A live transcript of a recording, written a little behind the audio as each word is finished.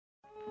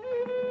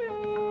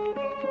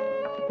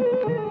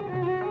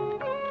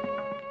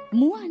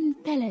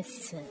මුවන්පැලැස්ස.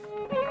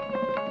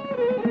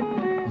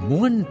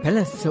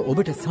 මුවන්පැලැස්ස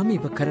ඔබට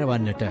සමීප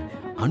කරවන්නට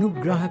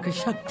අනුග්‍රාහක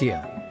ශක්තිය.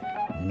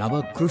 නව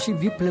කෘෂි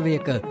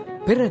විප්ලවයක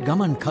පෙර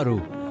ගමන්කරු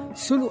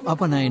සුළු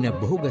අපනයන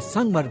භෝග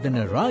සංවර්ධන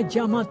රාජ්‍ය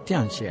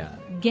අමාත්‍යාංශය.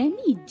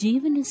 ගැමි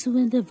ජීවන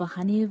සුවඳ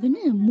වහනය වන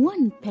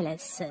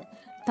මුවන්පැලැස්ස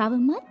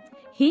තවමත්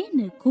හේන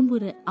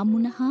කුඹුර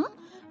අමුණහා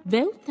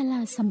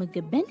වැව්තලා සමග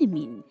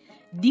බැඳමින්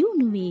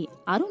දියුණුවේ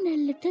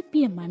අරුණැල්ලට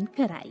පියමන්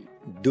කරයි.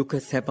 දුක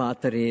සැප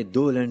අතරේ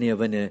දෝලනය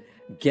වන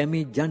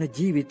ගැමි ජන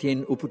ජීවිතයෙන්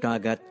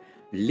උපුටාගත්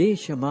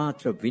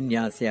ලේෂමාත්‍ර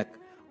වින්‍යාසයක්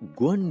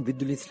ගුවන්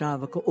විදුලි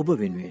ශ්‍රාවක ඔබ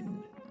වෙනුවෙන්.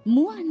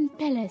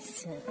 මුවන්පැලැස්ස.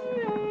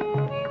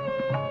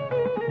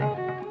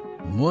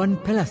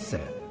 මුවන්පැලැස්ස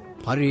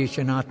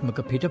පර්යේෂණාත්මක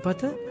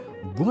පිටපත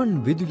ගුවන්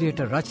විදුලියට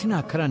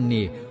රචනා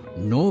කරන්නේ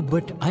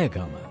නෝබට්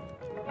අයගම.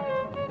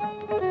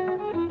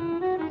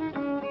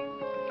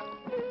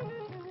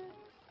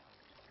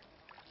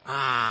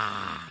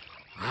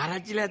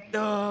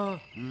 ආරච්චිලැත්තෝ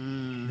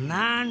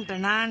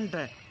නාන්ට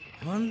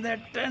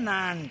හොඳට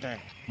නාන්ට.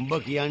 උඹ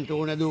කියන්ට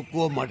ඕන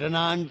දුක්කෝ මට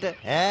නාන්ට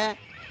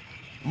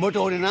උඹට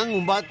ඕන නම්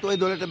උඹත් ඔය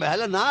දොලට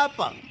බැහල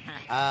නාපන්.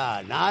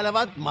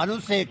 නාලවත්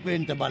මනුස්සෙක්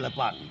වෙන්ට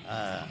බලපන්.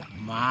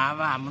 මාව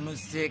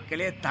අමනුස්සෙක්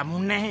කළේ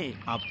තමුන් නැහැ.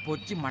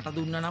 අප්පොච්චි මට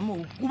දුන්න නම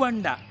උක්කු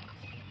බණ්ඩා.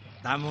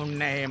 තමුන්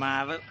නැහැ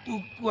මාව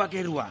උක්කුව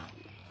කෙරුවා.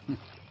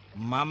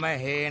 මම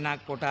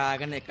හේනක්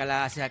කොටාගෙන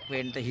එකලාසයක්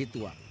වෙන්න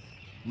හිතුවා.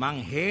 මං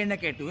හේන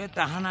කෙටුවේ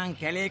තහනම්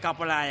කැලේ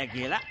කපලාය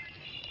කියලා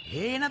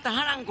හේන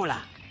තහනම්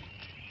කොලා.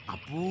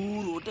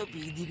 අපූරුවට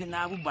පීදිගෙන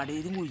ආපු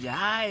බඩේදමු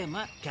යායම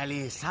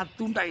කැලේ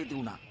සත්තුන්ට අයිති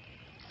වුණා.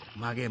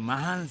 මගේ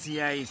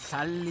මහන්සියයි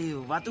සල්ලි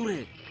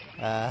වතුරේ.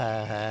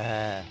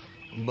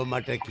 උඹ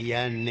මට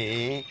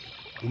කියන්නේ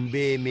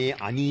උඹේ මේ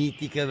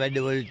අනීතික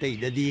වැඩවලට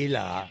ඉඩ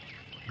දීලා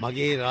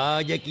මගේ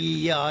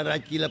රාජකීය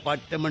ආරච්චිල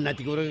පට්ටම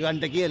නැති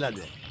කරගන්න කියලාද?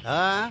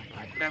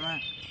 පට්ටම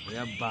ඔය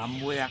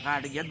බම්බුව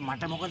යකාට ගියත්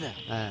මට මොකද?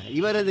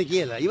 ඉවරද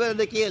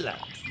කියලා.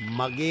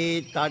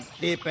 මගේ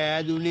තට්ටේ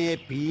පෑදුනේ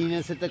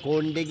පීනසට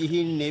කොණ්ඩේ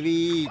ගිහින්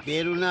නෙවී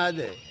තේරුණාද?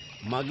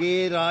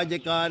 මගේ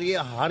රාජකාරිය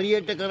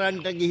හරියට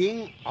කරන්ට ගිහින්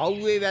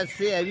අව්වේ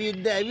වැස්සේ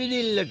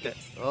ඇවිදිල්ලට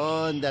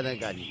ඕන්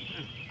දැනගනි.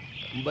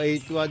 උඹ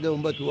හිතුවද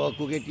උඹ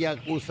තුවක්කු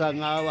කෙටියක්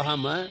උස්සන්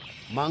ආවහම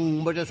මං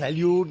උඹට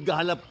සැලියුට්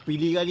ගහලා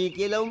පිළිගනී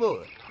කියලා උඹ?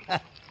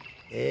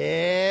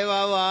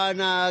 ඒවා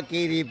වානා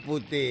කිරි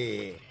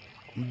පුතේ.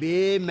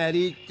 බේ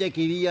මැරිච්ච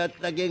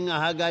කිරියත්තගෙන්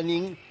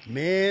අහගනින්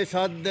මේ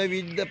සද්ද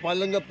විද්ද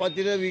පළඟ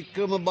පතිර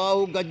වික්‍රම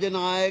බාහු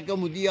ගජනායක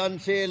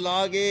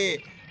මුදියන්සේලාගේ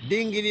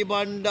ඩිංගිරි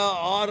බණ්ඩා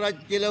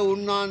ආරච්චිල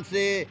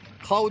උන්නාන්සේ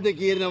කවුද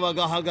කියනව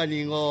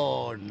ගහගනින්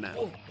ඕන්න.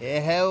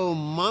 එහෙව්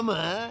මම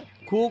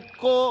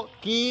කුක්කෝ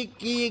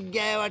කී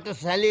ගෑවට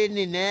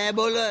සැලෙන්නේ නෑ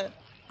බොල.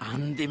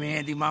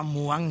 අන්තිමේදී මම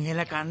මුවන්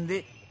හෙල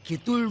කන්දේ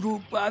කිතුල්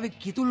රූපාවේ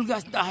කිතුල්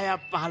ගස් 10ක්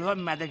 15ක්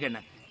මැදගෙන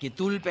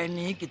කිතුල්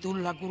පැන්නේ කිතුල්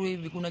ලකුරුයි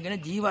විකුණගෙන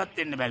ජීවත්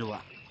වෙන්න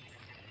බැලුවා.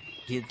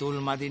 කිතුල්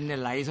මදින්න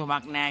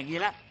ලයිසොමක් නෑ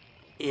කියලා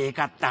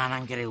ඒකත්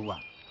තහනම් කෙරෙව්වා.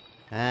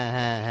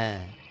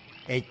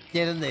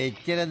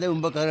 එච්චරද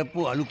උඹ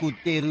කරපු අලු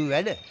කුත්තේරු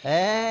වැඩ?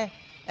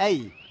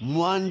 ඇයි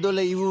මුවන්දොල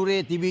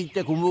ඉවුරේ තිබිච්ච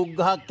කුඹුක්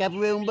ගහක්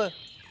කැපුවේ උඹ?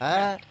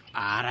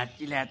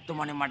 ආරච්චිල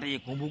ඇත්තමනේ මට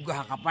මේ කුඹුක් ගහ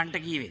කපන්න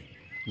කීවේ.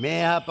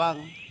 මේ හපන්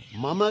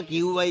මම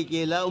කිව්වයි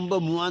කියලා උඹ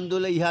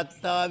මුවන්දොල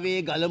ඉහත්තාවේ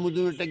ගල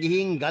මුදුනට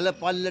ගිහින් ගල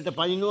පල්ලට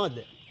පනිනවද?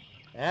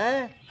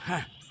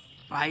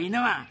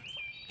 පයින්නවා.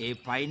 ඒ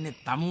පයින්නේ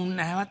තමුන්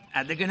නැහැවත්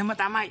ඇදගෙනම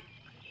තමයි.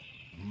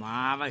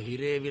 මාව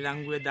හිරේ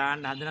විලංගුවේ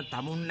දාන්න හදන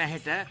තමුන්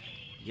නැහැට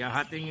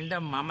යහතින් ඉඳ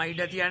මම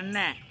ඉඩ තියන්නේ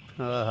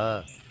නැහැ.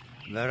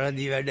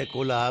 වැරදි වැඩ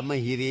කොලාම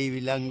හිරේ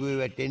විලංගුවේ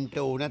වැටෙන්න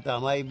ඕන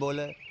තමයි බොල.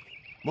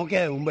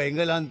 මොකෑ උඹ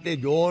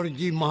එංගලන්තේ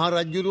ජෝර්ජි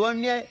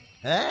මහරජුරුවන්නේ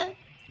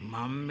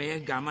මම මේ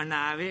ගමන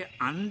ආවේ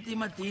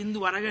අන්තිම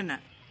තීන්දුව අරගෙන.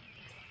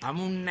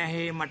 තමුන්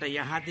නැහැ මට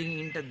යහතින්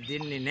ඉන්න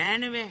දෙන්නේ නෑ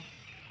නෙවේ.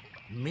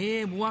 මේ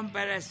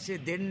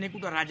මුවන්පැලැස්සේ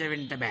දෙන්නෙකුට රජ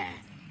වෙන්න බෑ.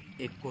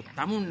 එක්ක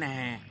තමුන්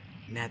නැහැ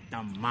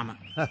නැත්තම් මම.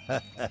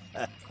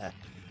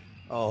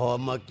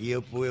 ඔහොම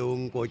කියපු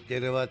උන්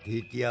කොච්චරවත්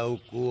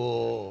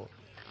හිටියවුකෝ.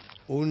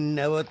 උන්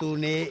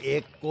නැවතුනේ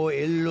එක්කෝ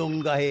එල්ලොන්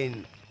ගහෙන්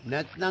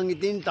නැත්නම්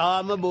ඉතින්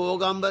තාම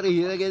බෝගම්බර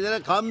හිරගෙදර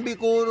කම්බි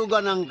කූරු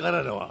ගණන්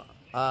කරනවා.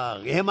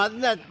 එහෙමත්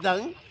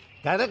නැත්නම්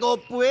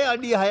කරකොප්පුවේ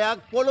අඩි 6ක්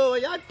පොළොව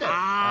යට.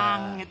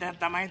 එතන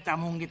තමයි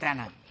තමුන්ගේ තැන.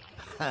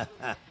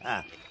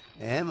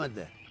 එහෙමද?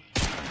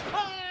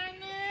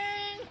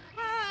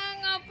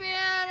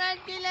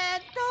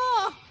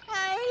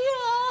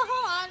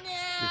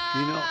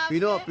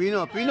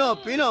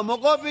 පිනෝ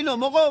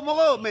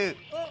මොකෝ මේ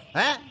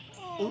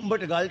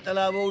උඹට ගල්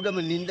තලාව උඩම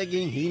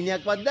නින්දකින්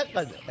හීනයක්වත්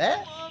දැක්කද?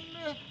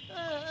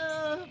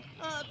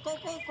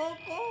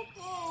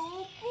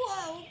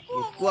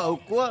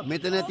 උක්කුවා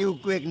මෙතන නැති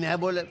උක්කුවෙක් නෑ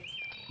බොල.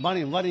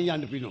 වරින්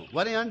යන්න පිනෝ.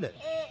 වරින් යන්න.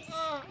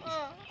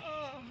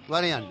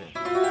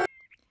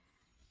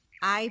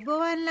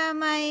 ආයිබෝවන්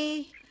ළමයි.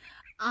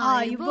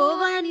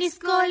 ආයිබෝවන්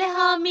ඉස්කෝලේ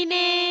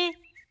හාමිනේ.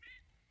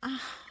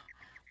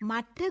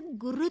 මට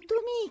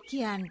ගුරුතුමී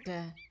කියන්ට.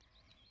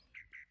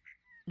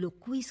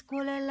 ලොකු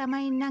ඉස්කෝලේ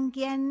ළමයි නම්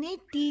කියන්නේ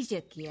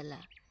ටීචර්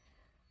කියලා.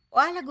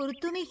 ඔයාලා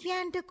ගුරුතුමී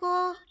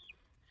කියන්ටකෝ.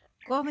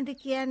 කොහොමද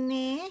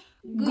කියන්නේ?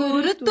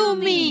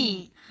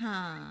 ගුරුතුමී.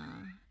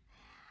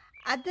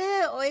 අද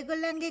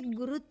ඔයගොල්ලන්ගේ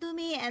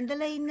ගුරුතුමී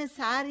ඇඳලා ඉන්න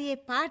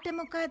සාරියේ පාට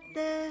මොකද්ද?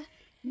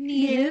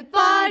 නිල්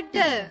පාට.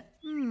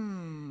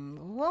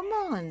 ඕම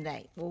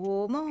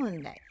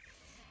හොඳයි.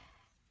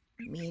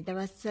 මේ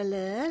දවස්වල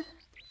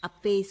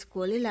අපේ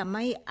ඉස්කෝලේ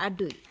ළමයි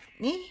අඩුයි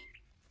නේ?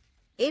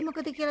 ඒ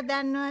මොකද කියලා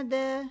දන්නවද?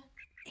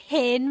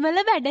 හේන් වල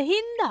වැඩ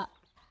හින්දා.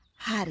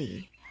 හරි.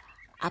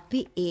 අපි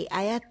ඒ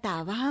අයත්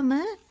ආවහම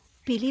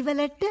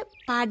පිළිවෙලට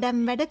පාඩම්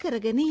වැඩ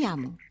කරගෙන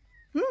යමු.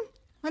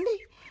 හොඳයි.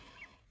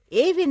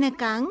 ඒ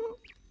වෙනකන්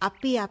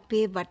අපි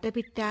අපේ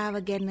වටපිටාව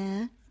ගැන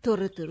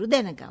තොරතුරු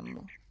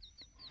දැනගමු.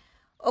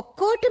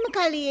 ඔක්කොටම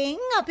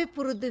කලින් අපි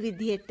පුරුදු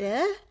විදියට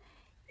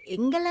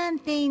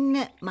එංගලන්තේ ඉන්න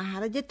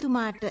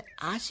මහරජතුමාට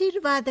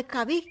ආශිර්වාද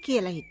කවි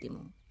කියලා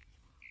හිතමු.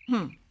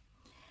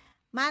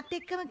 මාත්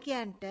එක්කම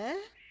කියන්ට.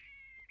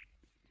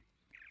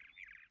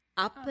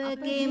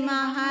 අපගේ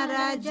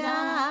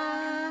මහරජා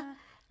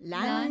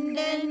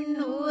ලන්ඩන්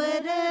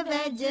නුවර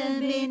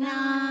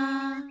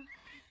වැජඹෙනා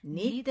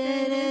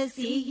නිතර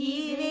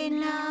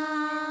සිහිවෙනා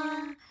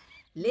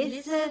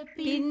ලෙස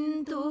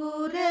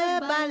පින්තූර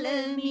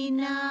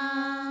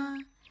බලමිනා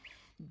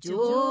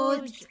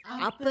ජෝර්ජ්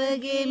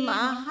අපගේ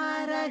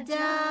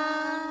මහරජා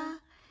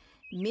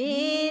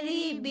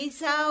මේරි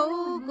බිසව්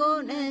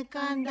ගොන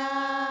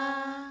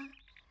කඳා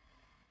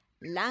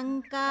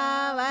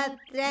ලංකාවත්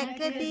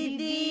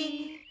රැකදිදී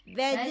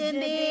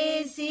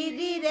වැජඹේ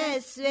සිරි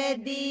රැස්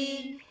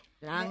වැදී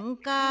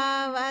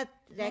ලංකාවත්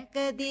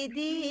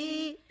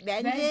රැකදිදී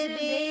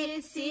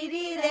වැජඹේ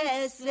සිරි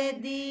රැස්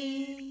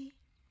වැදී.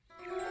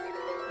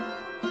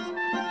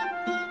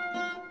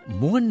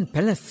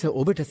 මුවන්පැලැස්ස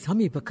ඔබට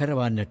සමීප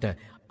කරවන්නට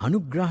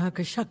අනුග්‍රාහක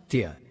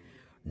ශක්තිය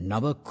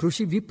නව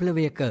කෘෂි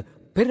විප්ලවයක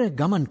පෙර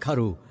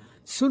ගමන්කරු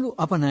සුළු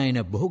අපනයන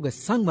භෝග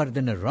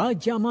සංවර්ධන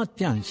රාජ්‍ය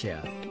අමාත්‍යාංශය.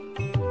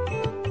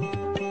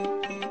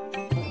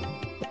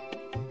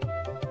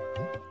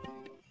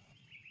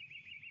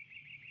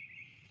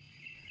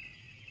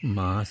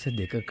 මාස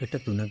 2කට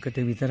 3කට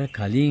විතර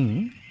කලින්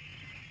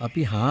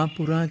අපි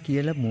හාපුරා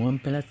කියලා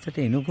මුවන්පැලැස්සට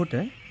එනකොට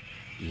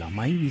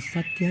ළමයි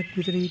 20ක්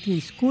විතර හිටිය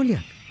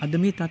ඉස්කෝලයක් අද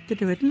මේ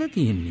තත්ත්වයට වැටලා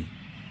තියෙන්නේ.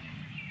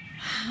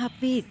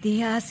 අපි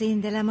ඉතිහාසයේ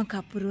ඉඳලම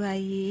කපුරු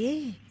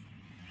අයියේ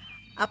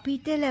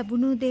අපිට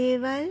ලැබුණු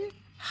දේවල්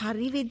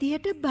හරි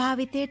විදියට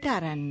භාවිතයට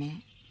අරන්නේ.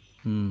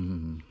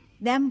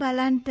 දැන්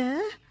බලන්න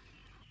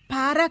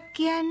පාරක්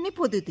කියන්නේ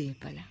පොදු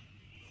දේපල.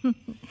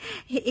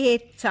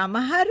 ඒත්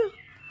සමහරු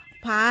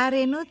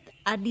පාරෙනුත්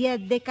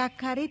අඩියක්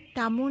දෙකක් හරි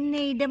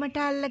තමුන්නේ ඉඩමට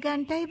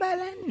අල්ලගන්ටයි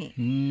බලන්නේ.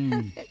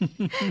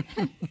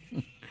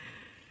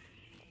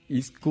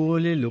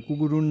 ඉස්කෝලේ ලොකු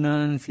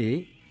ගුරුන්නාන්සේ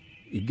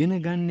ඉගෙන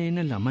ගන්න එන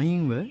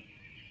ළමයින්ව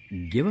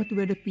ගෙවතු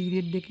වැඩ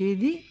පීරියඩ්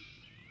එකේදී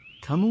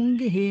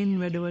තමුන්ගේ හේන්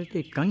වැඩවලට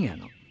එක්කන්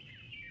යනවා.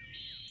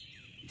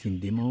 ඉතින්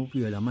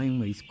දෙමව්පිය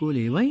ළමයින්ව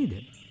ඉස්කෝලේ එවයිද?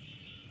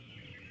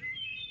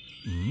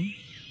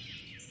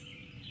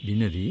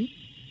 දිනරි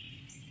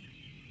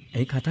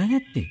ඒ කතා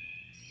නැත්තේ.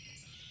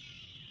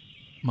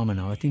 මම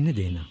නවතින්න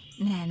දෙන්න.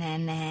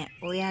 නෑ.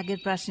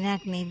 ඔයාගේ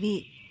ප්‍රශ්නයක් නෙවි.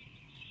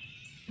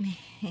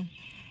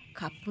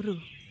 කපුරු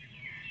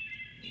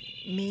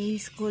මේ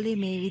ඉස්කෝලේ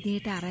මේ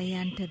විදිහට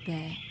අරයන්ට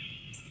බෑ.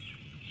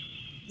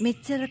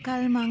 මෙච්චර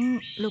කල් මං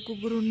ලොකු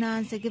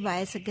ගුරුන්නාන්සේගේ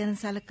වයස ගැන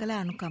සලකලා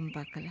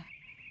අනුකම්පා කළා.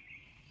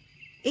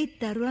 ඒ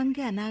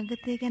දරුවන්ගේ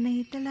අනාගතය ගැන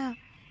හිතලා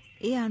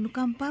ඒ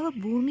අනුකම්පාව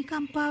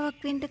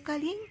භූමිකම්පාවක් වෙන්න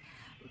කලින්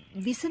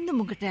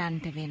විසඳුමකට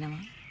යන්න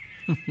වෙනවා.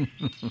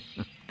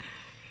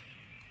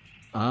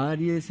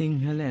 ආර්ය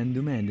සිංහල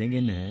ඇඳුම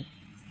ඇඳගෙන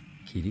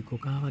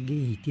කිරිකොකා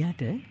වගේ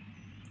හිටියට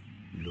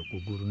ලොකු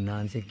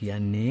ගුරුන්නාන්සේ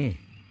කියන්නේ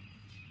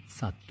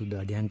සත්තු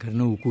දඩයන්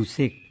කරන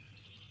උකුස්සෙක්.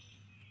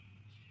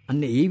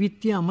 අන්න ඒ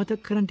විත්තිය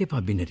අමතක කරන්න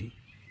එපා බිනරි.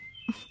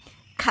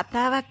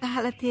 කතාවක්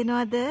අහලා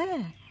තියෙනවද?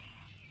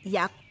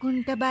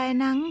 යක්කුන්ට බය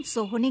නම්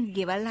සොහොනේ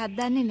ගෙවල්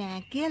හදන්නේ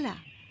නෑ කියලා.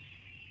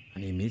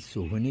 අනේ මේ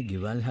සොහොනේ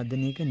ගෙවල්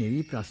හදන එක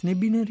නෙවෙයි ප්‍රශ්නේ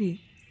බිනරි.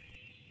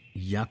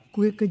 යක්කු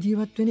එක්ක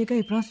ජීවත් වෙන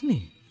එකයි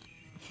ප්‍රශ්නේ.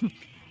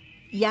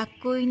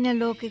 යක්කු ඉන්න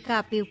ලෝකෙක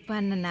අපි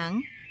උපන්න නම්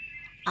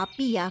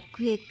අපි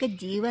යක්කු එක්ක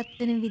ජීවත්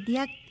වෙන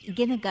විදියක්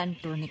ඉගෙන ගන්න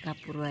ඕනේ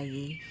කපුරු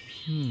අයියේ.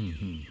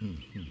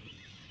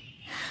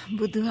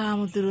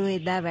 බුදුහාමුදුරුවෝ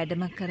එදා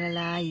වැඩම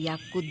කරලා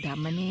යක්කු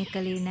දමනය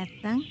කළේ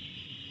නැත්නම්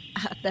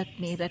අදත්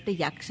මේ රට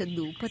යක්ෂ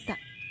දූපත.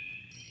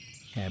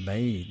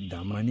 හැබැයි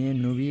දමනය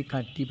නොවි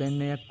කට්ටි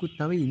පැන්න යක්කුත්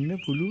තව ඉන්න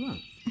පුළුවන්.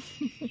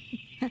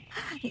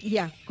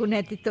 යක්කු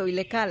නැති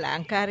තොইলක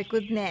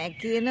අලංකාරිකුත් නෑ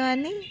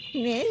කියනවනේ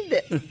නේද?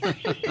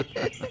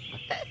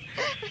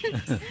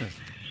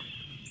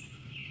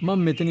 මම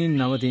මෙතනින්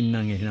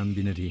නවතින්නම් එහෙනම්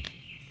බිනරි.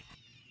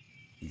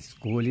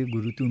 ඉස්කෝලේ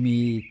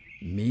ගුරුතුමී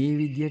මේ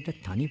විදියට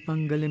තනි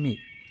පංගලමේ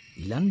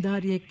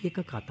ඉලන්දාරියෙක් එක්ක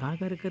කතා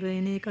කර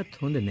එන එකත්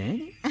හොඳ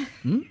නෑනේ.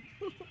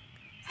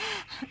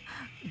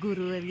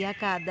 ගුරුවරයා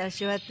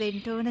ආදර්ශවත් වෙන්න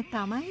ඕන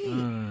තමයි.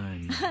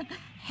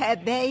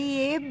 හැබැයි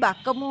ඒ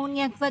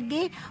බකමූණියක්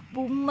වගේ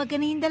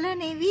පුම්මගෙන ඉඳලා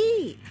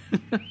නෙවී.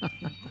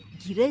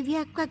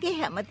 ගිරවියක් වගේ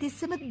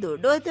හැමතිස්සම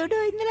දොඩෝ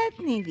ඉඳලත්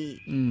නෙවී.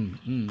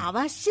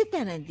 අවශ්‍ය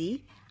තැනදී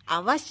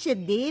අවශ්‍ය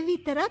දේ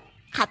විතරක්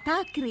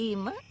කතා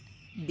කිරීම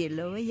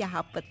දෙලොව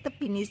යහපත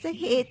පිණිස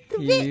හේතු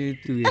වේ.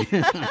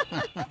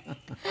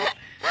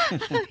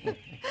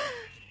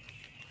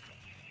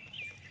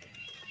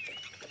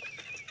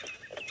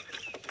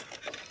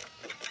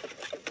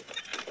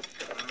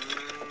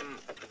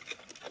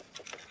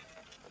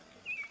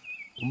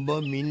 උඹ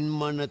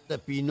මින්මනත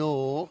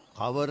පිනෝ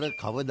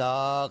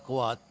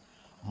කවදාකවත්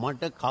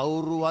මට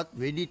කවුරුවත්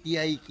වෙඩි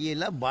තියයි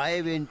කියලා බය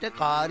වෙන්න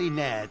කාරි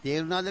නෑ.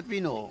 තේරුණාද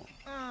පිනෝ?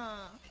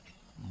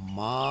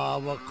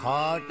 මාව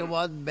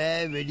කාටවත්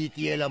බෑ වෙඩි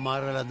තියලා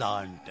මරලා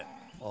දාන්න.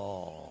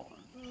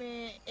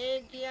 මේ ඒ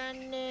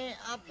කියන්නේ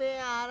අපේ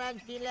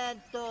ආරච්චිලා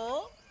ඇත්තෝ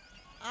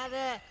අර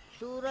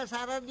සූර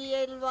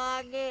සරදියෙල්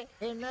වාගේ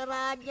එන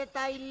රාජ්‍ය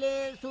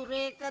තෛලේ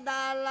සුරේක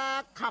දාලා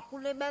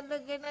කකුලේ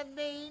බැඳගෙනද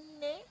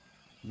ඉන්නේ?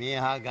 මේ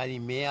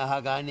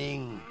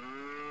අහගනින්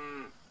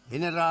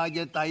එන රාජ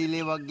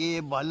තෛලේ වගේ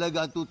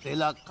බලගතු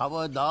තෙලක්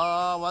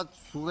කවදාවත්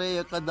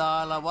සුරේක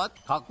දාලවත්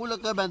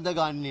කකුලක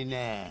බැඳගන්නේ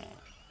නෑ.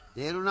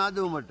 තේරුණාද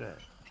උඹට?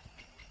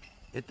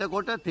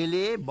 එතකොට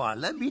තෙලේ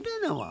බල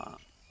බිඳෙනවා.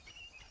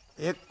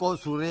 එක්කෝ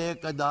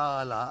සුරේක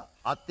දාලා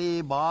අතේ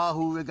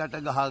බාහුවේ ගැට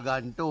ගහ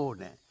ගන්න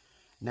ඕනේ.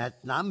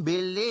 නැත්නම්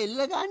බෙල්ලේ එල්ල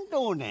ගන්න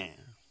ඕනේ.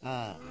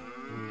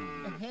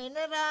 හෙන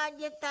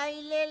රාජ්‍ය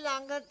තෛලේ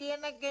ළඟ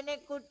තියෙන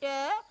කෙනෙකුට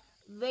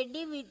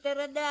වෙඩි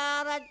විතරද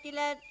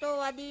ආරච්චිලා ඇත්තෝ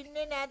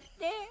වදින්නේ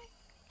නැත්තේ?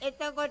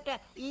 එතකොට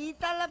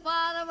ඊතල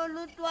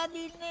පාරවලුත්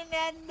වදින්නේ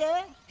නැද්ද?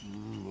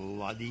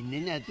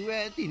 වදින්නේ නැතුව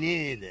ඇති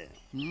නේද?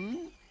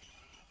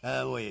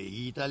 ඔය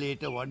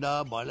ඊතලයට වඩා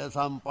බල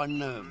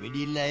සම්පන්න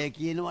වෙඩිල්ල අය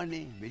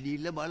කියනවනේ.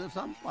 වෙඩිල්ල බල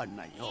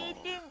සම්පන්නයි.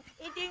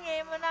 ඉතින්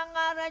එහෙමනම්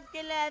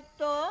ආරච්චිලා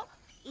ඇත්තෝ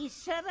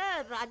ඉස්සර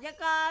රජ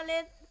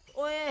කාලෙත්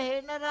ඔය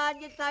හෙන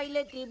රාජ්‍ය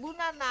තෛලේ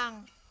තිබුණා නම්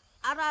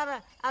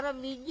අර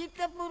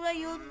විජිතපුර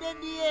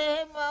යුද්ධදී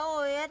එහෙම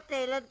ඔය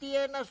තෙල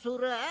තියෙන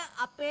සුර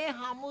අපේ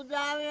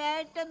හමුදාවේ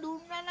අයට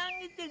දුන්නා නම්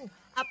ඉතින්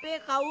අපේ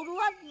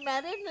කවුරුවත්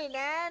මැරෙන්නේ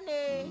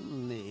නෑනේ.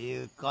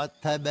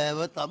 ඒකත් හැබෑව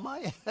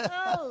තමයි.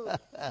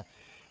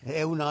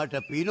 ඒ වුණාට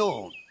පිනෝ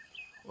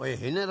ඔය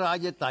හෙන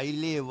රාජ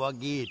තෛලේ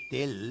වගේ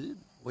තෙල්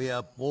ඔය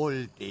පොල්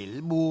තෙල්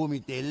භූමි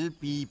තෙල්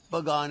පීප්ප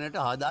ගානට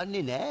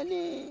හදන්නේ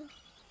නෑනේ.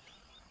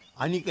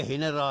 අනික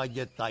හෙන රාජ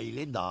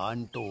තෛලේ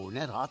දාන්න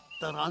ඕනේ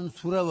රත්තරන්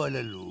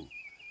සුරවලලු.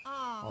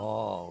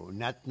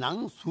 නැත්නම්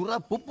සුර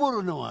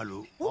පුපුරනවලු.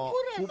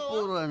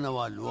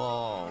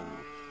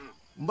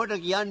 උඹට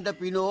කියන්න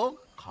පිනෝ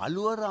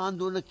කළුවර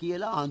ආඳුන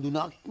කියලා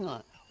ආඳුනක්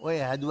ඔය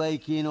හැදුවයි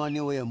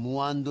කියනවනේ ඔය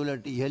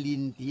මුවන්දොලට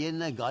ඉහළින්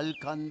තියෙන ගල්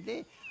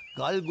කන්දේ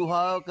ගල්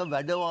ගුහාවක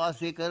වැඩ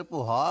වාසය කරපු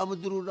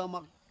හාමුදුරු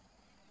නමක්.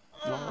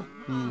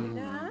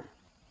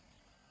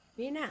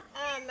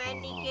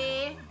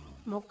 මැනිකේ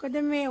මොකද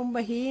මේ උඹ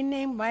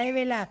හීනෙන් බය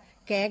වෙලා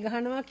කෑ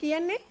ගහනවා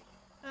කියන්නේ?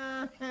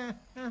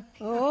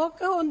 ඕක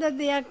හොඳ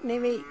දෙයක්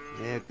නෙවෙයි.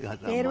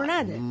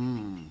 තේරුණාද?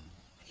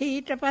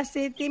 ඊට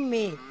පස්සේ ඉතින්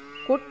මේ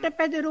කොට්ට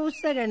පැදුරු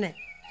උස්සගෙන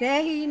කෑ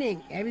හීනෙන්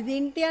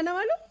ඇවිදින්න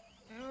යනවලු.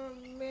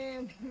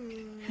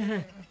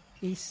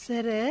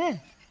 ඉස්සර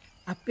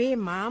අපේ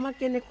මාමා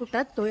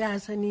කෙනෙකුටත් ඔය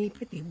අසනීප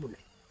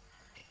තිබුණා.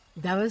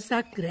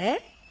 දවසක් රෑ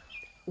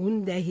උන්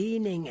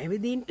දැහීනෙන්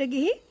ඇවිදින්න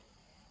ගිහින්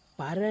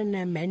පරණ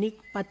මැණික්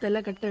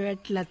පතලකට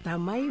වැටලා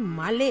තමයි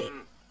මලේ.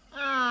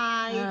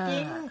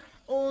 ඉතින්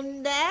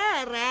උන්ද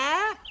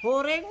රෑ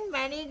හොරෙන්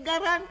මැණික්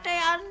ගරන්ට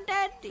යන්න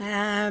ඇති.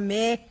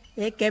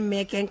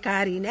 මේකෙන්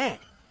කාරි නෑ.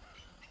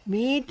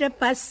 මීට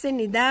පස්සේ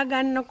නිදා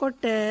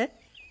ගන්නකොට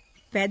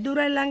පැදුර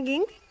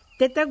ළඟින්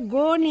තෙත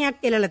ගෝණියක්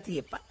එලලා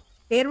තියපන්.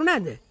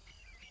 තේරුණාද?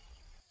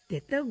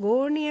 තෙත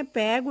ගෝණිය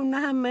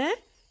පෑගුණාම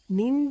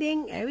නින්දෙන්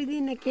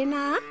ඇවිදින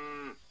කෙනා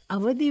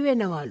අවදි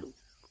වෙනවලු.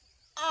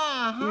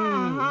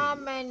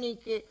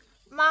 මැනිකේ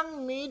මං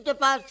මීට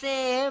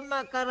පස්සේ එහෙම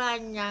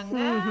කරන්නම්.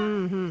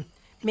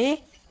 මේ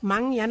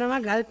මං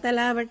යනවා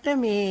ගල්තලාවට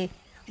මේ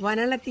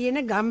වනල තියෙන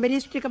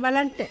ගම්බිරිස් ටික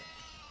බලන්න.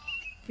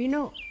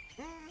 පිනෝ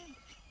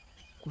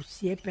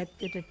කුස්සියේ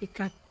පැත්තට ටිකක්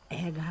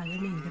ඇහැ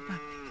ගහගෙන ඉඳපන්.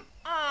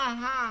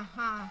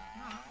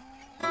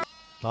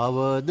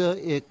 තවද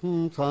එක්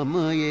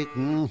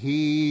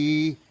සමයෙක්හි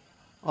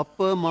අප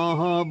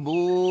මහ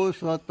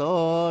බෝසතාණන්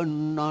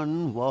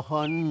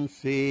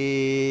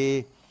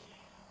වහන්සේ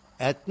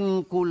ඇත්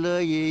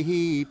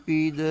කුලයෙහි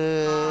පිද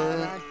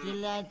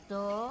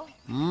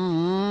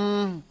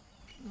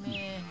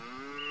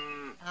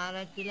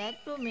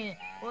ආරච්චිලාටෝ මේ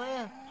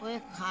ඔය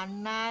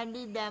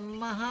කණ්ණාඩි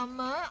දැම්මහම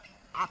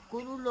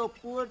අකුරු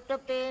ලොකුවට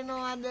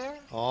පේනවද?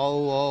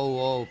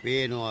 ඔව්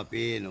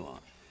පේනවා.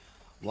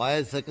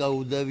 වයසක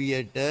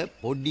උදවියට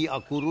පොඩි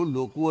අකුරු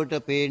ලොකුවට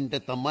පේන්න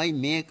තමයි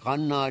මේ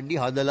කණ්ණාඩි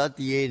හදලා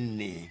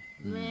තියෙන්නේ.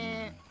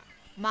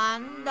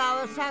 මන්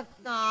දවසක්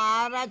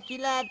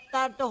ආරච්චිලා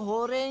ඇත්තට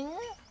හොරෙන්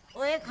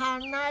ඔය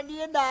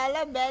කණ්ණාඩිය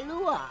දාලා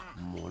බැලුවා.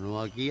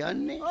 මොනවා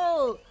කියන්නේ?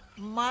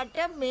 මට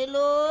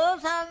මෙලෝ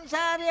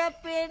සංසාරයක්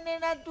පේන්නේ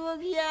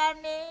නැතුව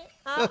ගියානේ.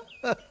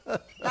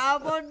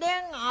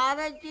 තාපොඩ්ඩෙන්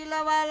ආරච්චිල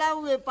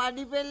වලව්වේ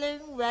පඩිපෙලෙන්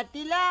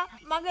වැටිලා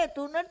මගේ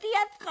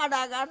තුනටියත්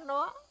කඩා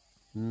ගන්නවා.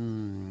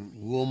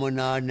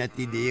 වොමනා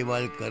නැති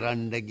දේවල්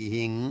කරන්න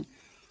ගිහින්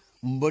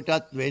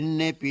උඹටත්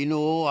වෙන්නේ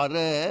පිනෝ අර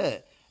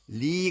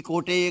ලී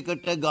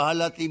කොටයකට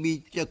ගහලා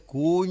තිබිච්ච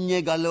කූඤ්ඤ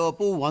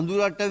ගලවපු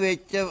වඳුරට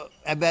වෙච්ච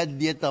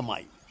ඇබැද්දිය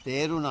තමයි.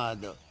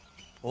 තේරුණාද?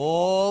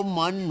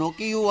 මන්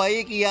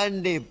නොකියුවයි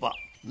කියන්න එපා.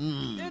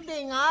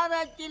 ඉතින්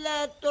ආරච්චිල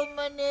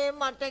ඇත්තොම්මනේ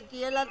මට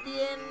කියලා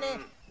තියෙන්නේ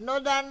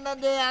නොදන්න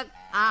දෙයක්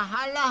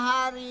අහලා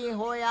හරි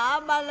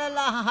හොයා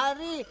බලලා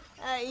හරි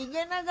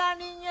ඉගෙන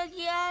ගනින්න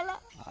කියලා.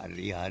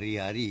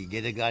 හරි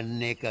ඉගෙන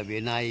ගන්න එක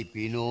වෙනයි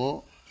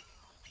පිනෝ.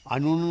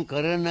 අනුන්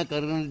කරන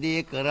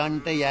දේ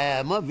කරන්ට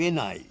යෑම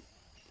වෙනයි.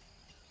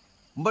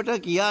 උඹට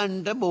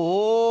කියන්න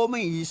බොහොම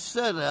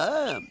ඉස්සර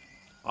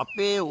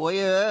අපේ ඔය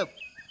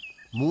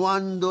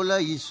මුවන්දොල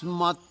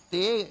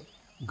ඉස්මත්තේ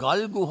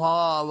ගල්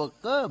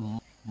ගුහාවක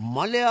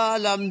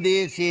මලයාලම්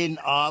දේශයෙන්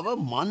ආව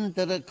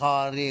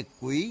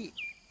මන්තරකාරයෙකුයි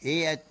ඒ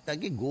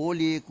ඇත්තගේ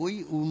ගෝලියෙකුයි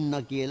උන්න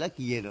කියලා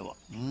කියනවා.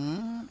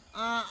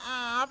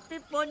 අපි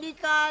පොඩි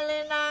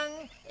කාලේ නම්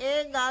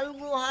ඒ ගල්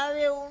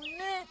ගුහාවේ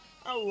උන්නේ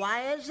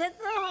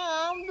වයසක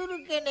හාමුදුරු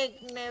කෙනෙක්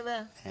නෙව.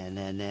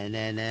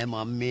 නෑ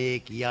මම මේ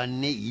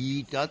කියන්නේ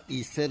ඊටත්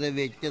ඉස්සර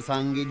වෙච්ච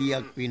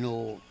සංගිඩියක්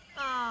පිනෝ.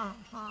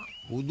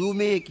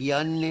 පුදුමේ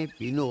කියන්නේ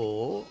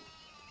පිනෝ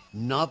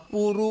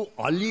නපුරු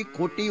අලි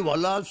කොටි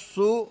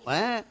වලස්සු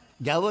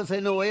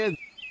ගැවසෙන ඔය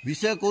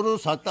විසකුරු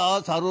සතා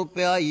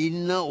සරුපයා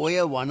ඉන්න ඔය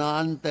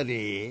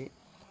වනාන්තරේ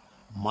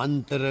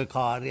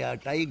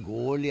මන්තරකාරයාටයි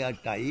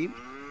ගෝලයාටයි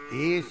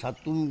ඒ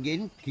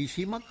සතුන්ගෙන්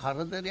කිසිම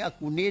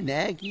කරදරයක් උනේ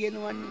නෑ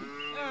කියනවන්නේ.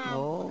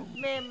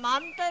 මේ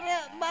මන්තර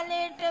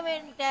බලයට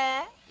වෙන්ට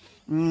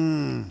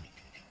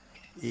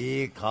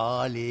ඒ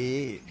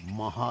කාලේ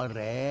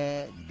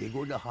මහරෑ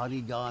දෙගොඩ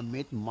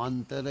හරිජාමෙත්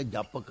මන්තර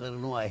ජප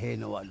කරනු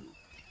ඇහෙනවලු.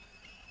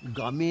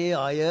 ගමේ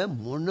අය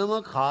මොනම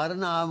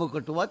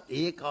කාරණාවකටවත්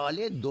ඒ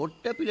කාලේ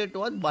දොට්ට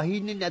පිලටවත්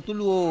බහින්නේ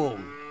නැතුළුවෝ.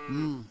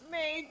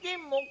 මේ ඉතින්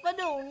මොකද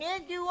උනේ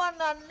කිව්වා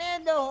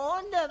නන්නේද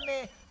හොඳ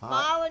මේ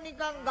මාව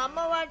නිකන් ගම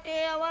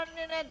වටේ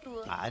යවන්නේ නැතුව.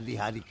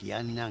 හරි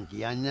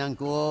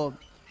කියන්නම්කෝ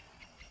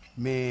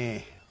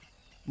මේ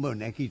මො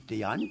නැකිට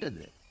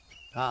යන්නද?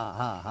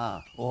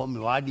 ඔහොම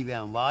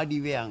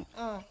වාඩිවයන්.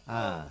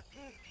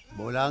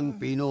 බොලං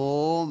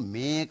පිනෝ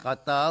මේ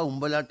කතා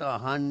උඹලට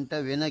අහන්ට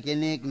වෙන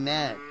කෙනෙක්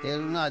නෑ.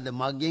 තේරුණාද?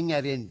 මගෙන්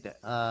ඇරෙන්ට.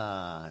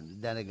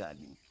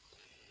 දැනගනි.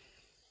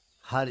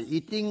 හරි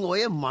ඉතින්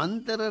ඔය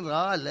මන්තර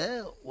රාල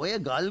ඔය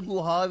ගල්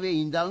ගුහාවේ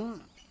ඉඳන්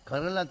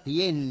කරලා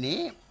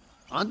තියෙන්නේ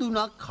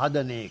අඳුනක්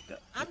හදන එක.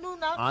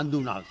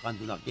 අඳුනක්.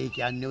 ඒ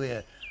කියන්නේ ඔය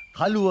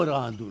කළුවර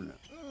අඳුන.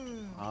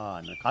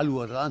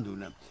 කළුවර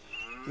අඳුන.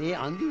 ඒ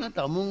අඳුන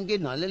තමුන්ගේ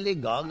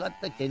නළලේ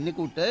ගාගත්ත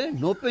කෙනෙකුට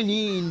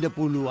නොපෙනී ඉන්න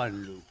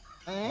පුළුවන්ලු.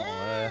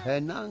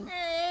 එහෙනම්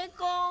ඒ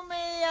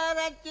කොමේ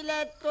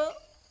ආරච්චිලත්තෝ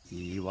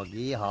ඒ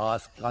වගේ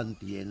හාස්කම්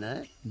තියෙන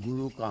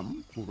ගුරුකම්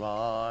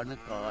පුරාණ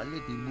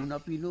කාලේ තිබුණ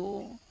පිනෝ.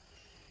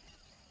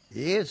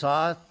 ඒ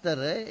ශාස්ත්‍ර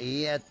ඒ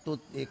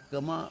ඇත්තොත්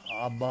එක්කම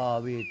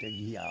අභාවයට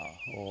ගියා.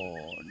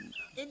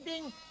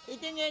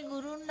 ඉතින් ඒ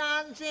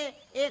ගුරුන්නාන්සේ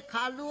ඒ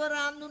කළුවර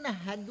අඳුන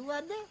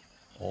හැදුවද?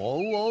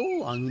 ඔව්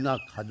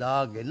අඳුනක්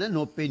හදාගෙන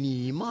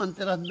නොපෙනීම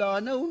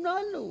අන්තරද්දාන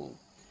වුණාලු.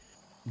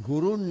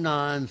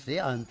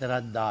 ගුරුන්නාන්සේ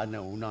අන්තරද්දාන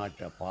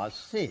වුණාට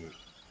පස්සේ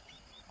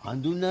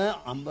අඳුන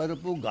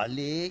අඹරපු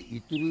ගලේ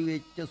ඉතුරු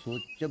වෙච්ච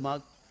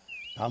සොච්චමක්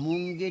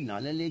තමුන්ගේ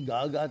නළලේ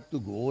ගාගත්තු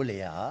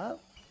ගෝලයා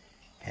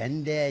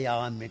හැන්දෑ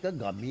යාම් එක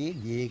ගමේ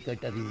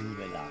ගේකට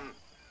රිංගලා.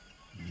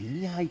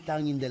 මිනිහා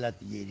හිතන් ඉඳලා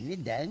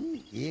තියෙන්නේ දැන්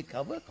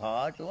ඒකව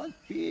කාටවත්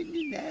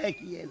පේන්නේ නෑ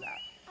කියලා.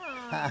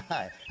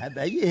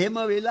 හැබැයි එහෙම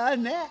වෙලා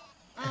නෑ.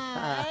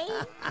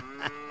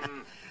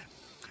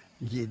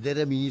 ගෙදර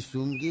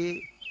මිනිස්සුන්ගේ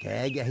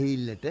කෑ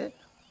ගැහිල්ලට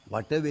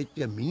වට වෙච්ච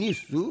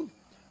මිනිස්සු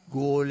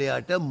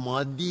ගෝලයට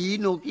මදී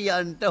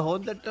නොකියන්ට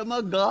හොඳටම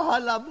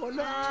ගහලා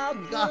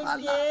ගහලා.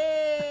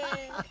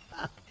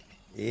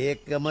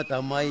 ඒකම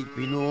තමයි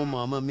පිනෝ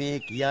මම මේ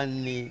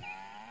කියන්නේ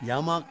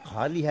යමක්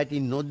හරි හැටි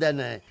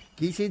නොදැන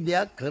කිසි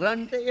දෙයක්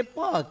කරන්න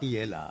එපා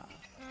කියලා.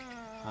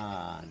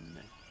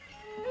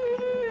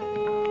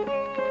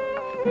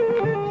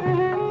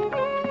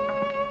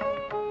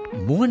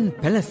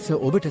 මුවන්පැලැස්ස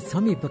ඔබට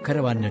සමීප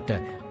කරවන්නට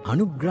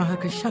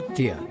අනුග්‍රාහක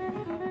ශක්තිය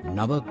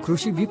නව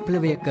කෘෂි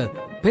විප්ලවයක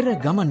පෙර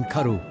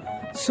ගමන්කරු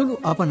සුළු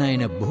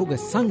අපනයන භෝග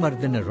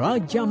සංවර්ධන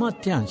රාජ්‍ය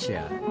අමාත්‍යාංශය.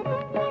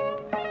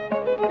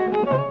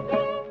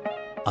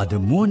 අද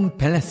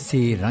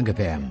මුවන්පැලැස්සේ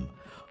රඟපෑම්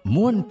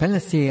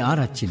මුවන්පැලැස්සේ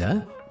ආරච්චිල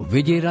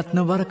විජේරත්න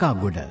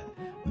වරකාගොඩ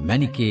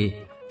මැණිකේ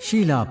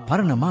ශීලා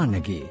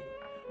පරණමානගේ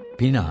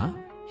පිනා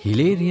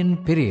හිලේරියන්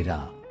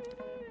පෙරේරා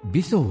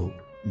බිසෝ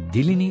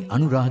දිලිනි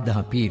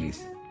අනුරාධා පීරිස්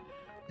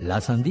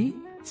ලසන්දි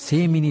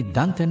සේමිනි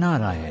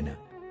දන්තනාරායන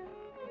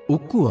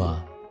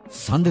උක්කුවා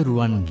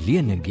සඳරුවන්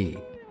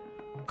ලියනගේ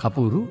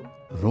කපුරු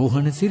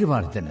රෝහණ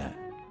සිරිවර්ධන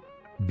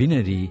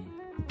බිනරි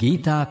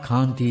ගීතා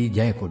කාන්ති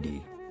ජයකොඩි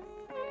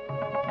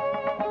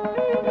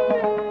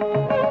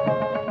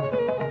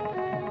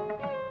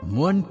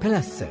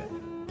මුවන්පැලැස්ස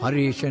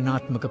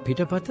පර්යේෂණාත්මක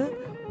පිටපත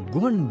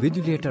ගුවන්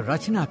විදුලියට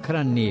රචනා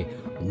කරන්නේ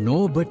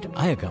නෝබට්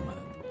අයගම.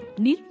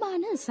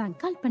 නිර්මාණ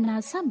සංකල්පනා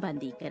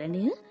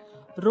සම්බන්ධීකරණය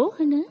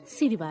රෝහණ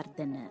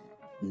සිරිවර්ධන.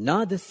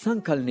 නාද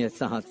සංකලනය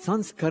සහ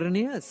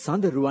සංස්කරණය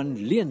සඳරුවන්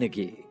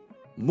ලියනගේ.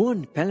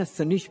 මුවන් පැලැස්ස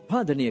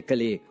නිෂ්පාදනය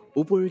කළේ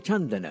උපුල්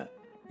චන්දන.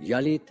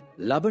 යළිත්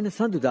ලබන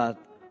සඳුදාත්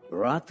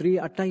රාත්‍රී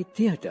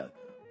 8:30ට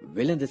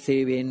වෙළඳ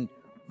සේවයෙන්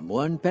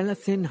මුවන්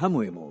පැලැස්සෙන්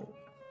හමුවෙමු.